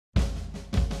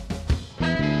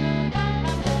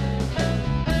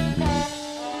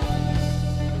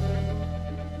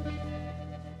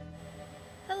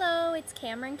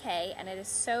Kameron Kay, and it is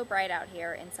so bright out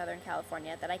here in Southern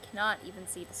California that I cannot even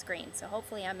see the screen, so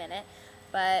hopefully I'm in it.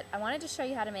 But I wanted to show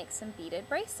you how to make some beaded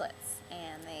bracelets,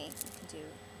 and you can do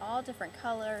all different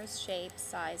colors, shapes,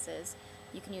 sizes.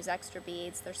 You can use extra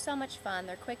beads. They're so much fun,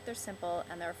 they're quick, they're simple,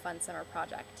 and they're a fun summer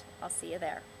project. I'll see you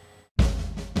there.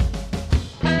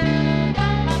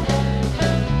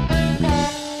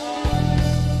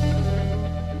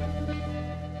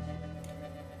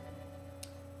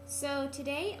 So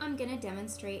today I'm going to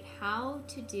demonstrate how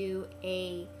to do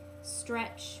a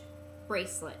stretch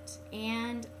bracelet,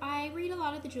 and I read a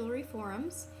lot of the jewelry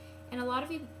forums, and a lot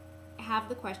of you have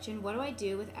the question, what do I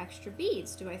do with extra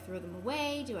beads? Do I throw them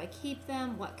away? Do I keep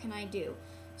them? What can I do?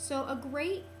 So a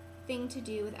great thing to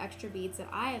do with extra beads that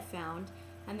I have found,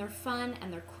 and they're fun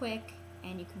and they're quick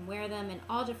and you can wear them in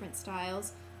all different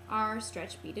styles, are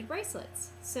stretch beaded bracelets.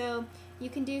 So you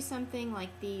can do something like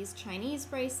these Chinese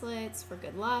bracelets for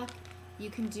good luck. You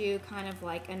can do kind of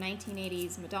like a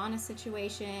 1980s Madonna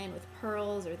situation with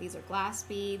pearls, or these are glass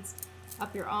beads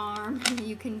up your arm.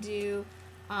 You can do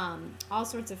all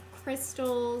sorts of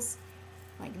crystals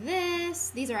like this.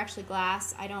 These are actually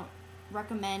glass. I don't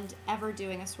recommend ever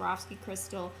doing a Swarovski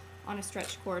crystal on a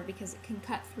stretch cord because it can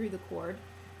cut through the cord.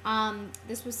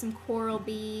 This was some coral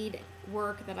bead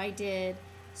work that I did.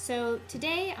 So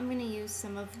today I'm going to use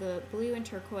some of the blue and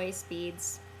turquoise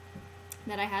beads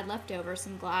that I had left over,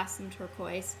 some glass and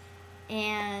turquoise,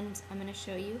 and I'm going to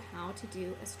show you how to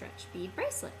do a stretch bead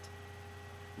bracelet.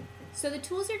 So the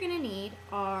tools you're going to need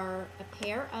are a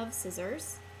pair of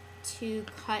scissors to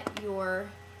cut your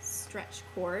stretch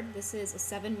cord. This is a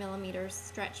 7mm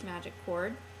Stretch Magic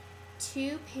cord,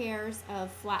 2 pairs of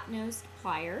flat-nosed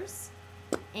pliers,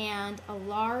 and a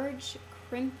large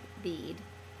crimp bead.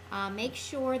 Make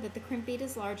sure that the crimp bead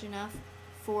is large enough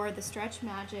for the Stretch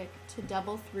Magic to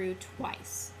double through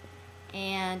twice.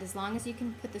 And as long as you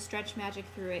can put the Stretch Magic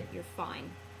through it, you're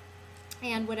fine.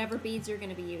 And whatever beads you're going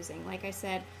to be using. Like I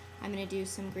said, I'm going to do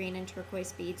some green and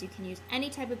turquoise beads. You can use any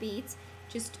type of beads.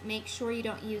 Just make sure you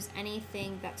don't use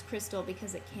anything that's crystal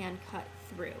because it can cut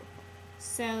through.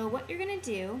 So what you're going to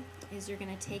do is you're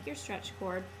going to take your stretch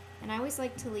cord, and I always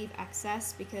like to leave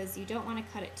excess because you don't want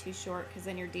to cut it too short because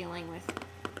then you're dealing with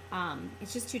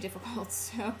it's just too difficult.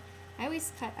 So I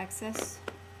always cut excess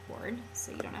cord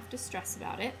so you don't have to stress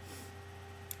about it.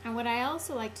 And what I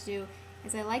also like to do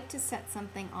is I like to set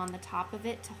something on the top of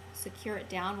it to secure it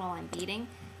down while I'm beading.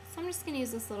 So I'm just going to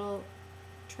use this little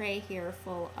tray here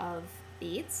full of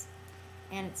beads,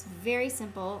 and it's very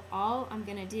simple. All I'm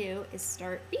going to do is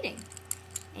start beading,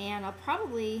 and I'll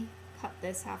probably cut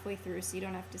this halfway through so you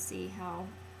don't have to see how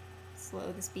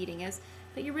slow this beading is.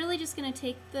 But you're really just going to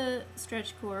take the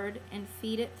stretch cord and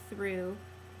feed it through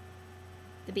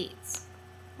the beads,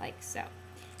 like so.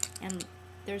 And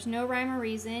there's no rhyme or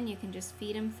reason. You can just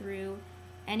feed them through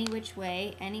any which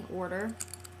way, any order.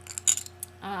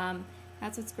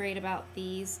 That's what's great about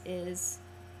these, is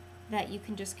that you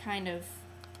can just kind of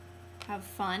have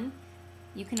fun.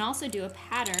 You can also do a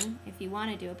pattern if you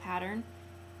want to do a pattern,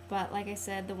 but like I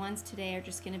said, the ones today are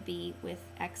just going to be with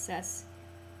excess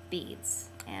beads.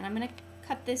 And I'm going to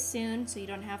cut this soon so you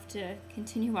don't have to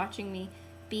continue watching me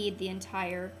bead the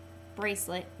entire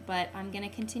bracelet, but I'm going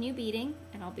to continue beading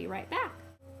and I'll be right back.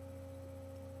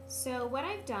 So what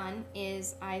I've done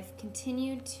is I've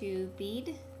continued to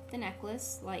bead the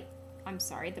necklace,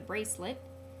 the bracelet,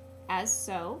 as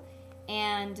so.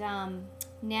 And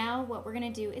now what we're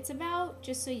going to do, it's about,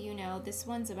 just so you know, this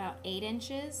one's about 8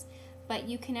 inches, but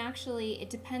you can actually,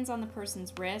 it depends on the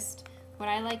person's wrist. What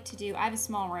I like to do, I have a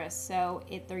small wrist, so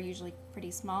they're usually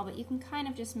pretty small, but you can kind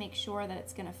of just make sure that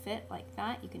it's going to fit like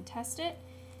that. You can test it.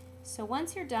 So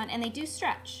once you're done, and they do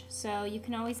stretch, so you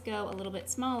can always go a little bit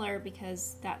smaller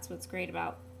because that's what's great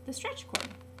about the stretch cord.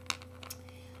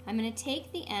 I'm going to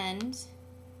take the end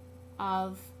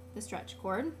of the stretch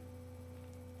cord.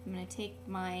 I'm going to take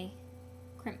my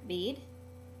crimp bead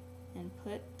and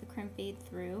put the crimp bead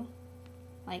through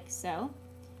like so.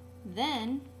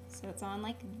 Then, so it's on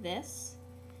like this,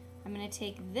 I'm going to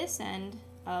take this end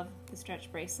of the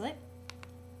stretch bracelet.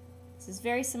 This is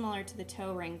very similar to the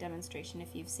toe ring demonstration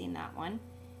if you've seen that one.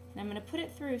 And I'm going to put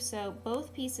it through so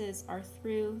both pieces are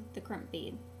through the crimp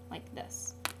bead like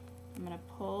this. I'm going to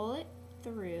pull it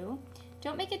through.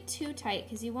 Don't make it too tight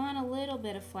because you want a little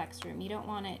bit of flex room. You don't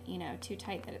want it, you know, too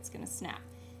tight that it's going to snap.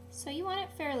 So you want it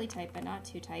fairly tight, but not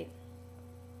too tight.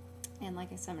 And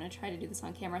like I said, I'm going to try to do this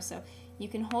on camera. So you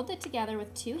can hold it together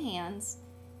with 2 hands,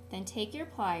 then take your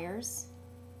pliers,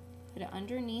 put it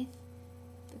underneath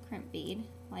the crimp bead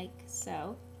like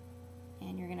so,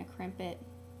 and you're going to crimp it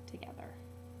together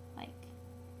like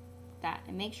that.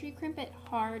 And make sure you crimp it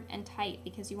hard and tight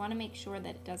because you want to make sure that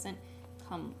it doesn't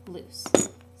come loose.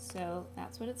 So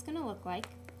that's what it's going to look like.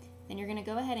 Then you're going to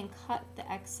go ahead and cut the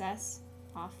excess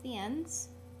off the ends,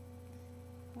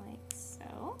 like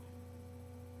so.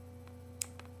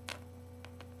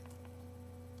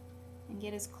 And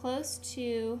get as close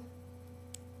to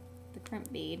the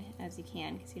crimp bead as you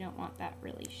can, because you don't want that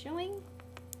really showing.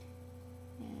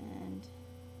 And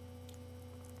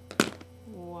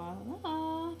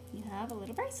voila, you have a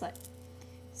little bracelet.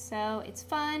 So it's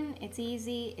fun, it's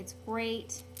easy, it's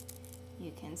great.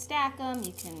 You can stack them,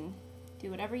 you can do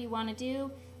whatever you want to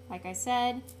do. Like I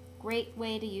said, great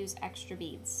way to use extra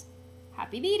beads.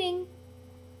 Happy beading!